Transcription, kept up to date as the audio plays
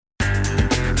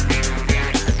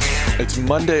It's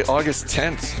Monday, August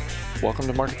 10th. Welcome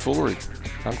to Market Foolery.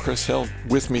 I'm Chris Hill.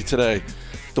 With me today,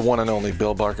 the one and only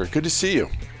Bill Barker. Good to see you.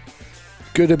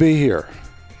 Good to be here.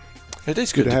 It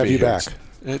is good to have be you here. back.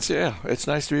 It's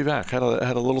nice to be back. Had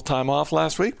a little time off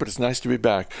last week, but it's nice to be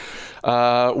back.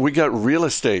 We got real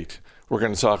estate we're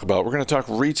going to talk about. We're going to talk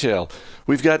retail.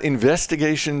 We've got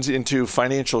investigations into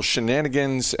financial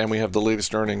shenanigans, and we have the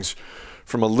latest earnings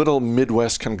from a little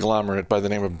Midwest conglomerate by the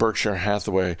name of Berkshire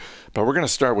Hathaway. But we're going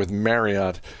to start with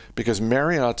Marriott, because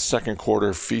Marriott's second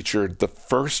quarter featured the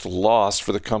first loss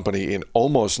for the company in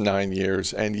almost 9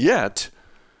 years, and yet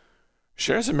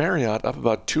shares of Marriott up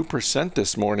about 2%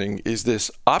 this morning. Is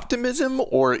this optimism,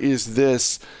 or is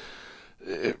this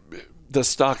the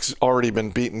stock's already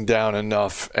been beaten down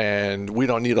enough and we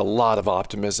don't need a lot of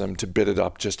optimism to bid it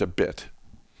up just a bit?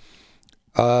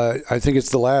 I think it's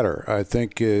the latter. I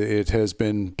think it has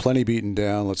been plenty beaten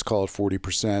down. Let's call it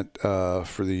 40%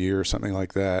 for the year, something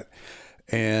like that.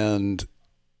 And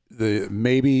the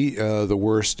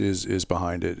worst is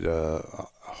behind it.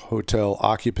 Hotel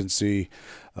occupancy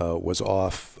was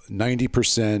off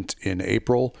 90% in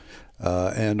April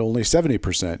and only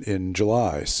 70% in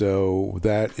July. So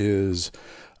that is,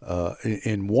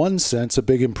 in one sense, a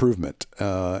big improvement,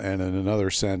 and in another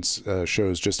sense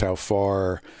shows just how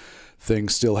far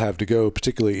things still have to go,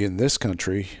 particularly in this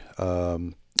country.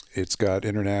 It's got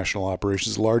international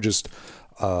operations, the largest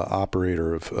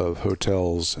operator of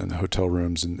hotels and hotel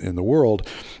rooms in the world.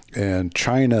 And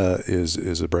China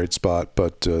is a bright spot,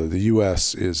 but the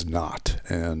U.S. is not,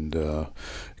 and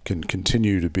can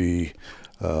continue to be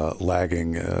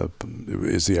lagging,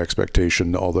 is the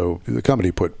expectation, although the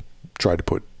company tried to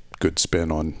put good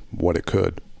spin on what it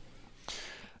could.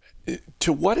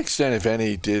 To what extent, if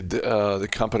any, did the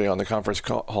company on the conference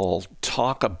call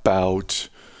talk about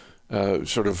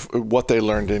sort of what they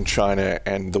learned in China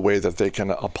and the way that they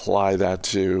can apply that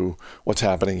to what's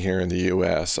happening here in the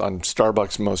U.S.? On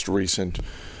Starbucks' most recent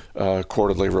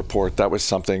quarterly report, that was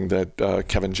something that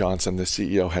Kevin Johnson, the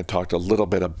CEO, had talked a little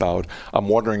bit about. I'm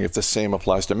wondering if the same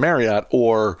applies to Marriott,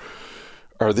 or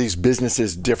are these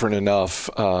businesses different enough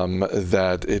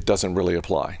that it doesn't really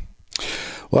apply?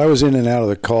 Well, I was in and out of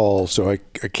the call, so I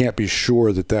can't be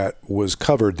sure that was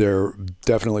covered. There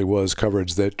definitely was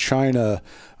coverage that China,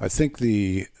 I think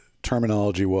the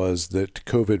terminology was that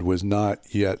COVID was not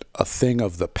yet a thing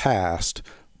of the past,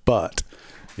 but,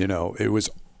 it was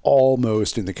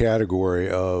almost in the category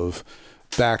of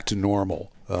back to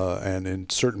normal. And in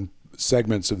certain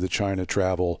segments of the China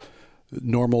travel,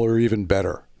 normal or even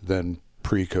better than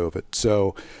pre-COVID.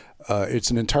 So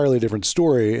it's an entirely different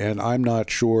story, and I'm not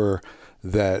sure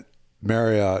that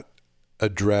Marriott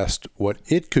addressed what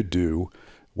it could do,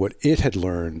 what it had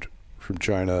learned from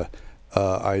China.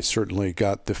 I certainly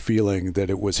got the feeling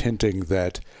that it was hinting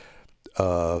that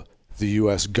the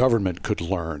U.S. government could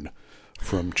learn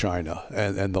from China,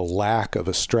 and the lack of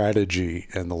a strategy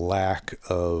and the lack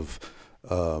of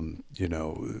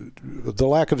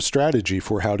strategy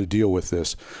for how to deal with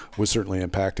this was certainly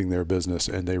impacting their business,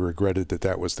 and they regretted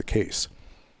that was the case.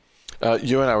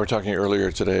 You and I were talking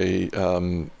earlier today.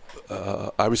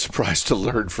 I was surprised to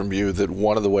learn from you that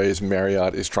one of the ways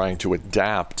Marriott is trying to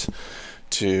adapt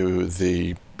to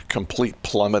the complete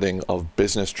plummeting of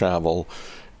business travel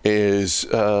is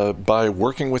by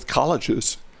working with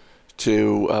colleges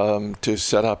to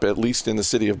set up, at least in the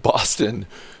city of Boston,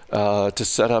 to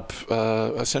set up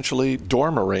essentially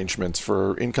dorm arrangements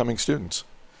for incoming students.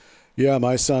 Yeah,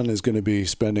 my son is going to be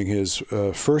spending his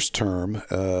first term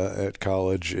at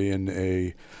college in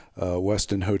a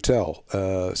Westin hotel.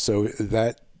 So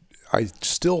that I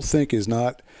still think is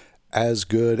not as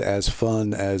good, as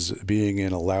fun as being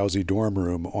in a lousy dorm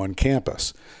room on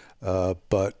campus.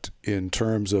 But in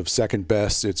terms of second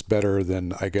best, it's better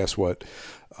than, I guess, what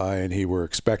I and he were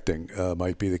expecting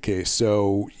might be the case.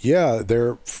 So, yeah,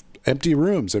 they're empty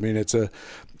rooms. I mean, it's a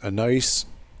nice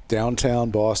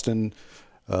downtown Boston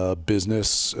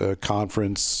business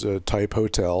conference type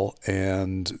hotel,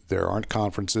 and there aren't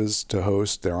conferences to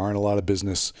host. There aren't a lot of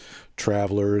business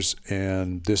travelers,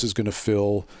 and this is going to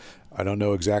fill, I don't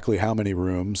know exactly how many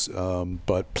rooms,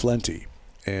 but plenty.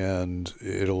 And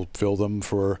it'll fill them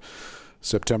for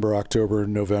September, October,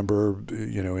 November,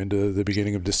 into the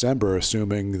beginning of December,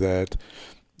 assuming that,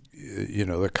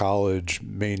 the college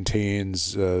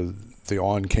maintains the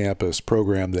on-campus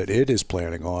program that it is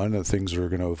planning on, and things are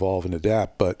going to evolve and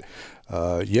adapt. But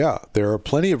there are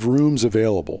plenty of rooms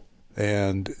available,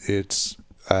 and it's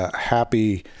a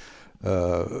happy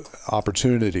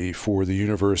opportunity for the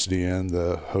university and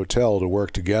the hotel to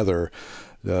work together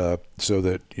so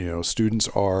that students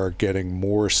are getting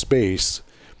more space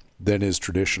than is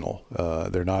traditional.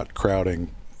 They're not crowding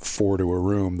 4 to a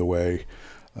room the way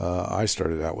I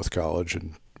started out with college,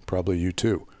 and probably you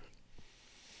too.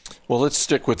 Well, let's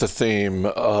stick with the theme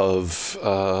of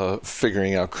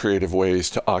figuring out creative ways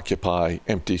to occupy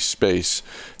empty space.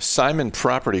 Simon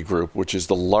Property Group, which is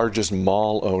the largest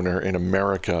mall owner in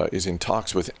America, is in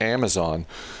talks with Amazon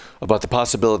about the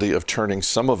possibility of turning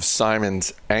some of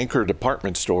Simon's anchor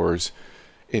department stores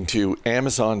into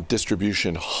Amazon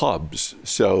distribution hubs.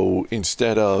 So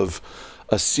instead of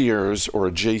a Sears or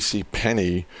a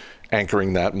JCPenney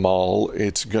anchoring that mall,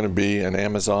 it's going to be an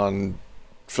Amazon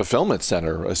fulfillment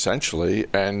center, essentially.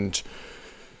 And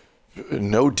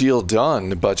no deal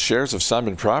done, but shares of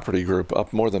Simon Property Group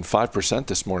up more than 5%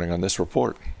 this morning on this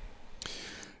report.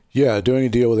 Yeah, doing a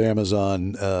deal with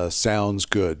Amazon sounds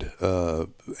good.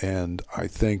 And I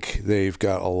think they've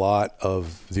got a lot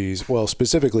of these, well,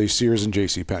 specifically Sears and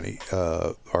JCPenney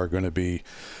are going to be,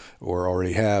 or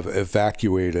already have,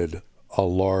 evacuated a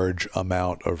large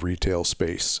amount of retail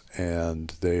space.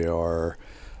 And they are,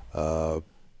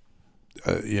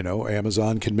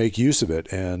 Amazon can make use of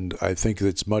it. And I think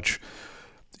it's much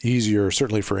easier,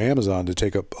 certainly for Amazon, to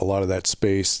take up a lot of that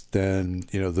space than,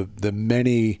 the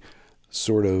many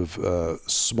sort of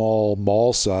small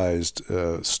mall-sized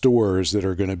stores that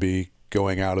are going to be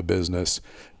going out of business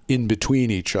in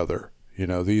between each other.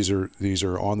 These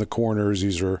are on the corners.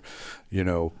 These are,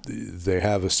 they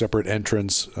have a separate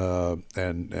entrance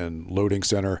and loading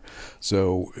center.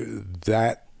 So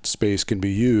that space can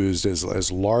be used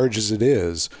as large as it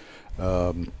is.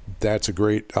 That's a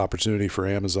great opportunity for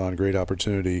Amazon. Great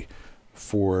opportunity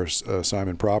for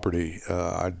Simon Property.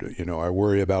 I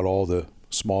worry about all the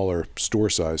smaller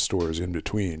store-sized stores in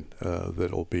between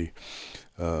that'll be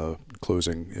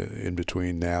closing in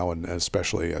between now and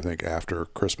especially, I think, after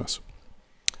Christmas.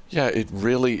 Yeah, it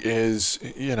really is,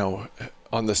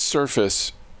 on the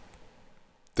surface,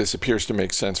 this appears to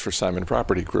make sense for Simon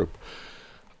Property Group.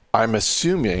 I'm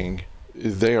assuming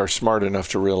they are smart enough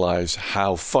to realize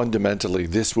how fundamentally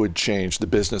this would change the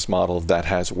business model that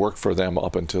has worked for them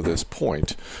up until this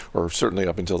point, or certainly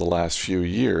up until the last few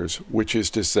years, which is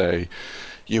to say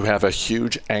you have a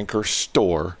huge anchor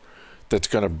store that's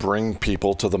going to bring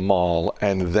people to the mall,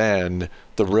 and then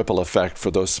the ripple effect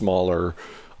for those smaller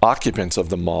occupants of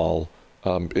the mall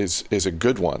is a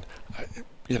good one.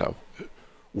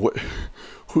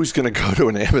 Who's going to go to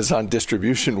an Amazon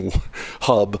distribution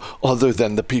hub other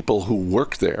than the people who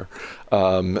work there?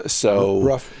 Roughly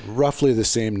the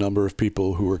same number of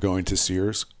people who are going to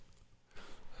Sears.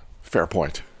 Fair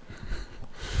point.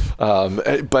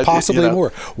 But possibly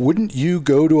more. Wouldn't you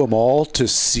go to a mall to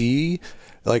see,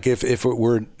 like if it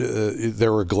were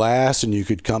there were glass and you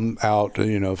could come out,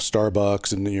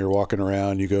 Starbucks, and you're walking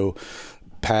around, you go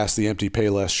past the empty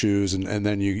Payless shoes, and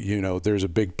then there's a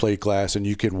big plate glass, and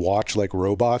you can watch like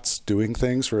robots doing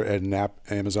things for an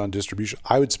Amazon distribution.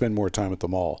 I would spend more time at the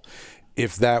mall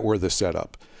if that were the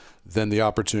setup than the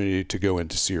opportunity to go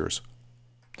into Sears.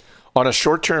 On a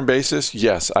short-term basis,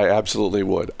 yes, I absolutely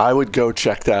would. I would go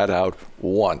check that out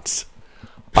once.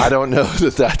 I don't know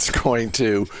that that's going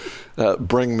to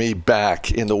bring me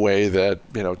back in the way that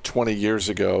 20 years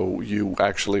ago you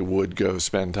actually would go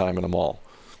spend time in a mall.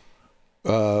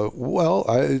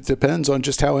 It depends on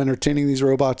just how entertaining these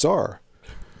robots are.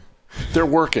 They're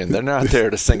working. They're not there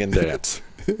to sing and dance.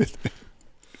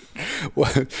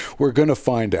 Well, we're going to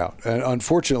find out. And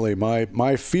unfortunately,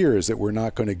 my fear is that we're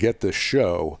not going to get the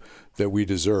show that we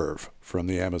deserve from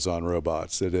the Amazon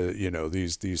robots. That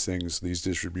these things, these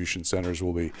distribution centers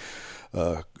will be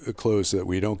closed, so that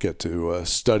we don't get to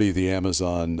study the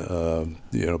Amazon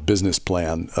business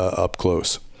plan up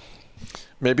close.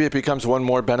 Maybe it becomes one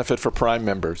more benefit for Prime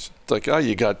members. It's like,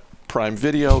 you got Prime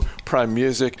Video, Prime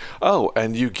Music.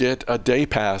 And you get a day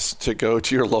pass to go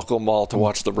to your local mall to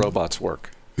watch the robots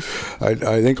work. I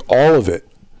think all of it,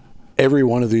 every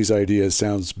one of these ideas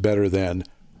sounds better than,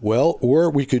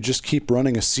 or we could just keep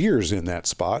running a Sears in that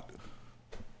spot.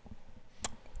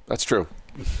 That's true.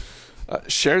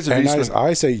 Shares of and Eastman.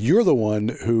 I say you're the one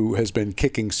who has been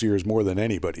kicking Sears more than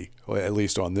anybody, at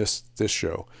least on this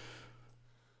show.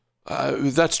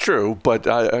 That's true, but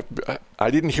I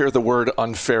didn't hear the word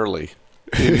unfairly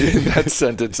in that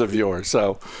sentence of yours.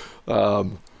 So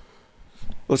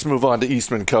let's move on to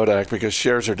Eastman Kodak, because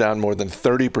shares are down more than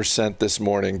 30% this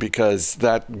morning because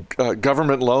that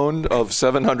government loan of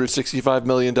 $765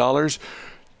 million,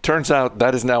 turns out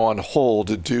that is now on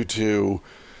hold due to,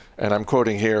 and I'm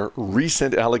quoting here,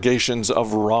 recent allegations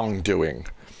of wrongdoing.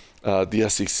 The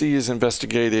SEC is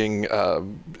investigating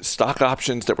stock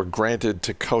options that were granted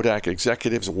to Kodak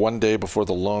executives one day before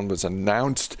the loan was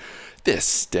announced. This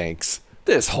stinks.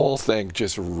 This whole thing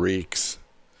just reeks.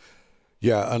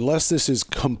 Yeah, unless this is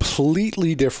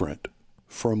completely different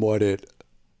from what it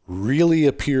really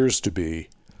appears to be,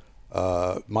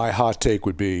 my hot take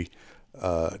would be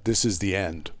this is the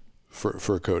end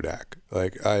for Kodak.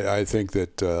 Like I think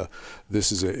that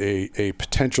this is a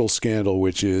potential scandal,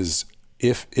 which is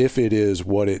if it is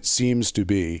what it seems to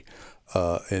be,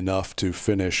 enough to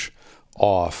finish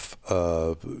off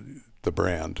the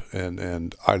brand.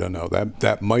 And I don't know,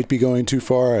 that might be going too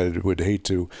far. I would hate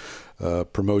to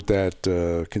promote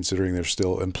that, considering there's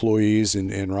still employees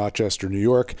in Rochester, New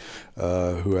York,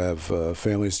 who have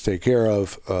families to take care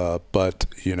of. But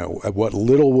what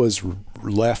little was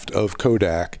left of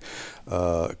Kodak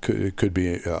could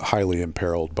be highly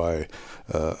imperiled by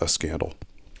a scandal.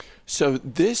 So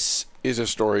this is a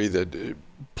story that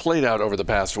played out over the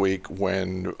past week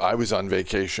when I was on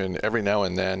vacation. Every now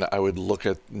and then I would look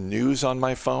at news on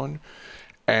my phone.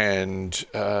 And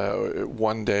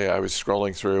one day I was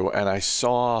scrolling through and I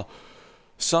saw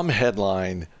some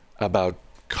headline about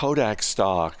Kodak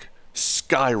stock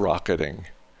skyrocketing.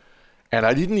 And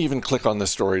I didn't even click on the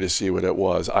story to see what it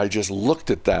was. I just looked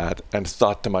at that and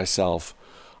thought to myself,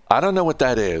 I don't know what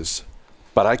that is,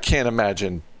 but I can't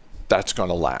imagine that's going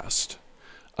to last.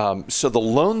 So the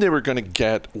loan they were going to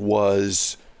get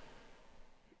was,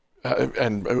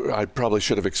 and I probably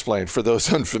should have explained for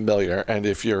those unfamiliar, and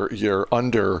if you're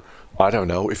under, I don't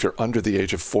know, if you're under the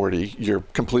age of 40, you're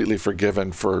completely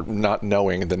forgiven for not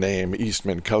knowing the name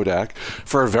Eastman Kodak.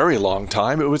 For a very long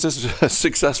time, it was a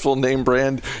successful name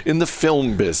brand in the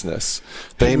film business.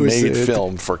 They made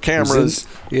film for cameras.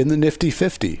 In the Nifty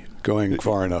 50, going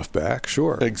far enough back,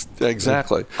 sure.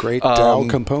 Exactly. Great Dow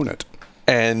component.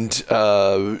 And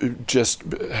just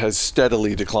has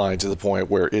steadily declined to the point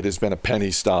where it has been a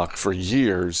penny stock for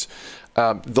years.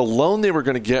 The loan they were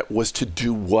going to get was to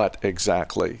do what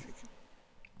exactly?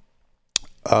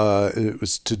 It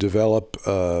was to develop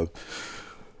drug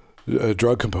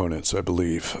components, I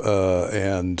believe.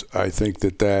 And I think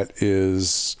that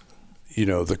is,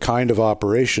 the kind of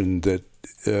operation that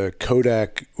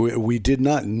Kodak, we did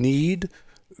not need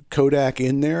Kodak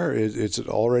in there. It's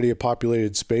already a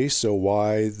populated space, so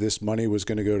why this money was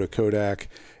going to go to Kodak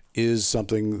is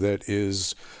something that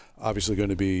is obviously going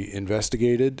to be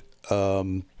investigated.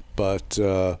 But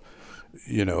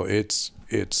it's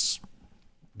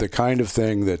the kind of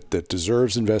thing that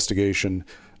deserves investigation,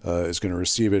 is going to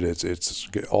receive it. It's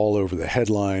all over the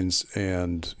headlines,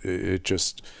 and it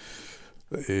just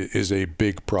is a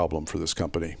big problem for this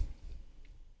company.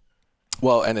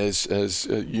 Well, and as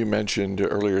you mentioned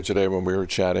earlier today when we were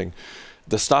chatting,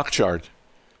 the stock chart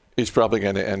is probably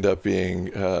going to end up being,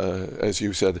 as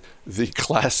you said, the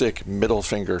classic middle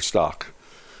finger stock,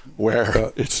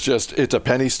 where it's a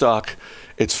penny stock.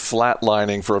 It's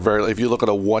flatlining for if you look at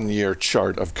a 1-year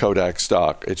chart of Kodak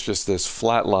stock, it's just this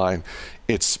flat line.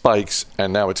 It spikes,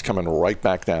 and now it's coming right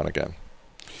back down again.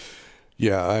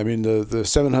 Yeah, I mean, the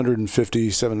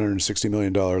 $760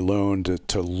 million loan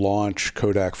to launch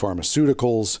Kodak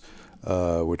Pharmaceuticals,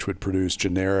 which would produce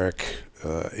generic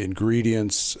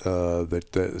ingredients. So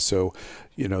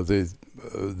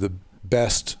the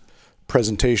best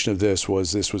presentation of this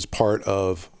was part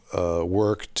of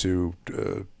work to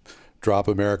drop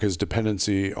America's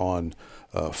dependency on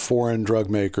foreign drug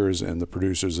makers and the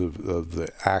producers of the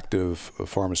active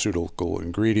pharmaceutical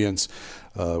ingredients,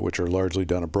 which are largely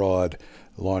done abroad.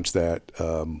 Launch that.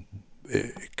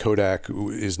 Kodak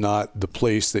is not the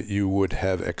place that you would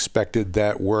have expected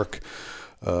that work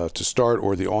to start,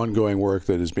 or the ongoing work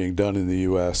that is being done in the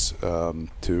U.S.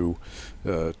 To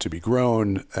be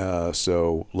grown.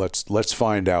 So let's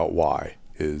find out why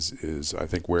is I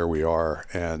think where we are,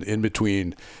 and in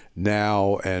between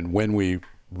now and when we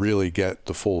really get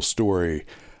the full story,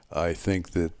 I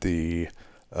think that the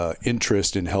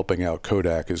interest in helping out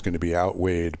Kodak is going to be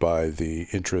outweighed by the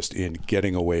interest in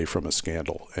getting away from a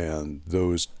scandal, and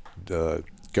those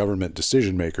government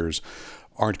decision makers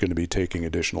aren't going to be taking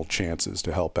additional chances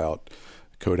to help out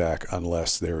Kodak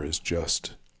unless there is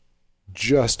just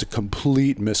a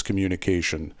complete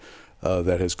miscommunication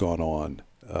that has gone on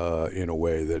in a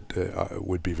way that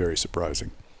would be very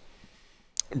surprising.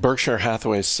 Berkshire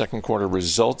Hathaway's second quarter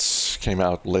results came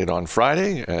out late on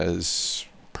Friday, as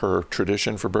per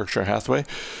tradition for Berkshire Hathaway.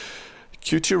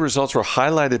 Q2 results were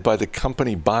highlighted by the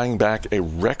company buying back a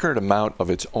record amount of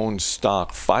its own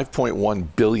stock, $5.1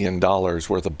 billion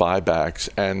worth of buybacks.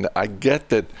 And I get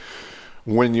that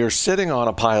when you're sitting on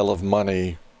a pile of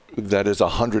money that is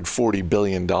 $140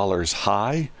 billion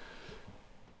high,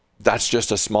 that's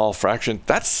just a small fraction.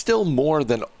 That's still more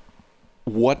than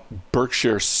what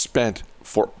Berkshire spent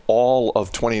for all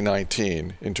of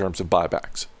 2019 in terms of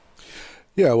buybacks.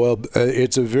 Yeah, well,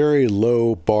 it's a very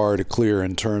low bar to clear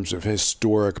in terms of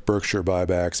historic Berkshire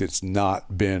buybacks. It's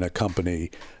not been a company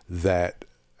that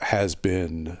has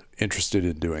been interested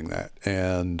in doing that.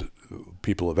 And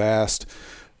people have asked,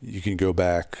 you can go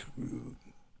back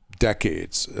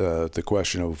decades, the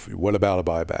question of what about a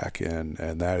buyback?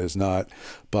 And that is not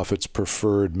Buffett's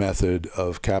preferred method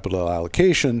of capital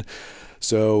allocation.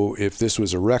 So if this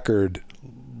was a record,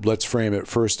 let's frame it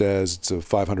first as it's a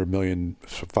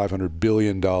 $500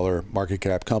 billion market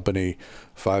cap company.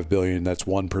 $5 billion, that's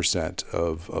 1%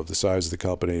 of the size of the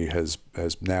company has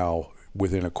now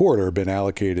within a quarter been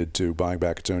allocated to buying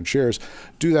back its own shares.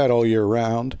 Do that all year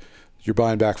round, you're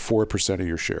buying back 4% of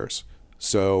your shares.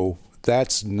 So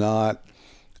that's not,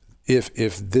 if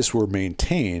this were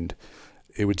maintained,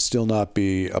 it would still not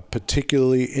be a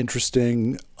particularly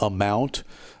interesting amount.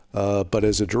 But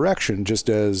as a direction, just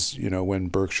as, when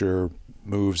Berkshire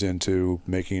moves into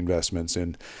making investments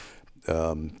in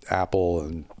Apple,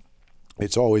 and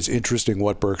it's always interesting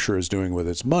what Berkshire is doing with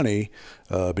its money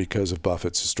because of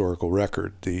Buffett's historical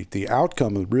record. The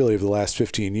outcome really of the last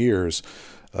 15 years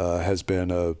has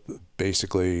been a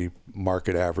basically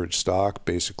market average stock,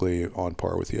 basically on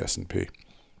par with the S&P.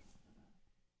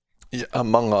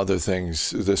 Among other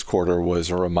things, this quarter was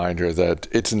a reminder that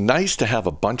it's nice to have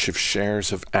a bunch of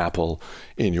shares of Apple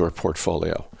in your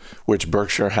portfolio, which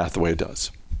Berkshire Hathaway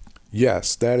does.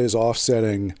 Yes, that is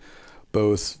offsetting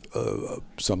both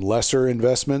some lesser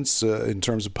investments in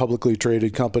terms of publicly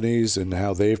traded companies and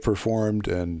how they've performed,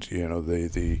 and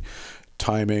the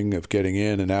timing of getting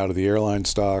in and out of the airline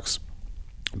stocks,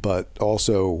 but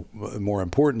also, more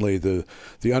importantly, the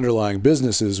underlying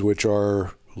businesses, which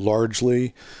are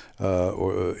largely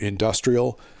or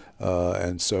industrial,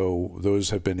 and so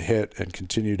those have been hit and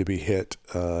continue to be hit,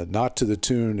 not to the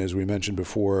tune, as we mentioned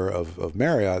before, of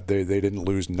Marriott. They didn't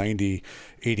lose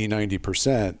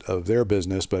 90% of their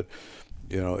business, but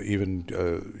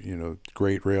even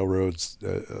great railroads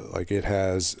like it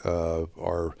has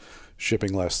are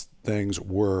shipping less things,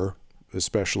 were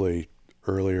especially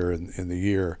earlier in the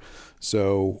year.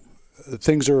 So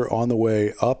things are on the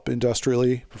way up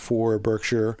industrially for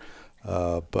Berkshire.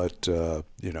 But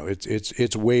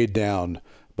it's weighed down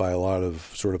by a lot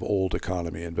of sort of old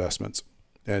economy investments,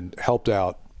 and helped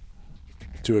out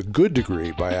to a good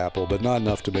degree by Apple, but not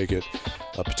enough to make it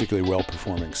a particularly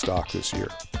well-performing stock this year.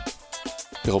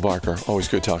 Bill Barker, always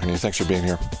good talking to you. Thanks for being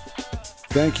here.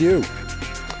 Thank you.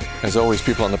 As always,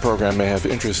 people on the program may have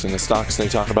interest in the stocks they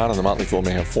talk about, and the Motley Fool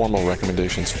may have formal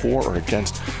recommendations for or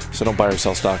against, so don't buy or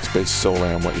sell stocks based solely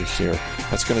on what you hear.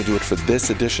 That's going to do it for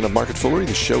this edition of Market Foolery.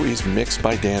 The show is mixed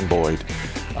by Dan Boyd.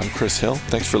 I'm Chris Hill.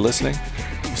 Thanks for listening.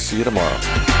 We'll see you tomorrow.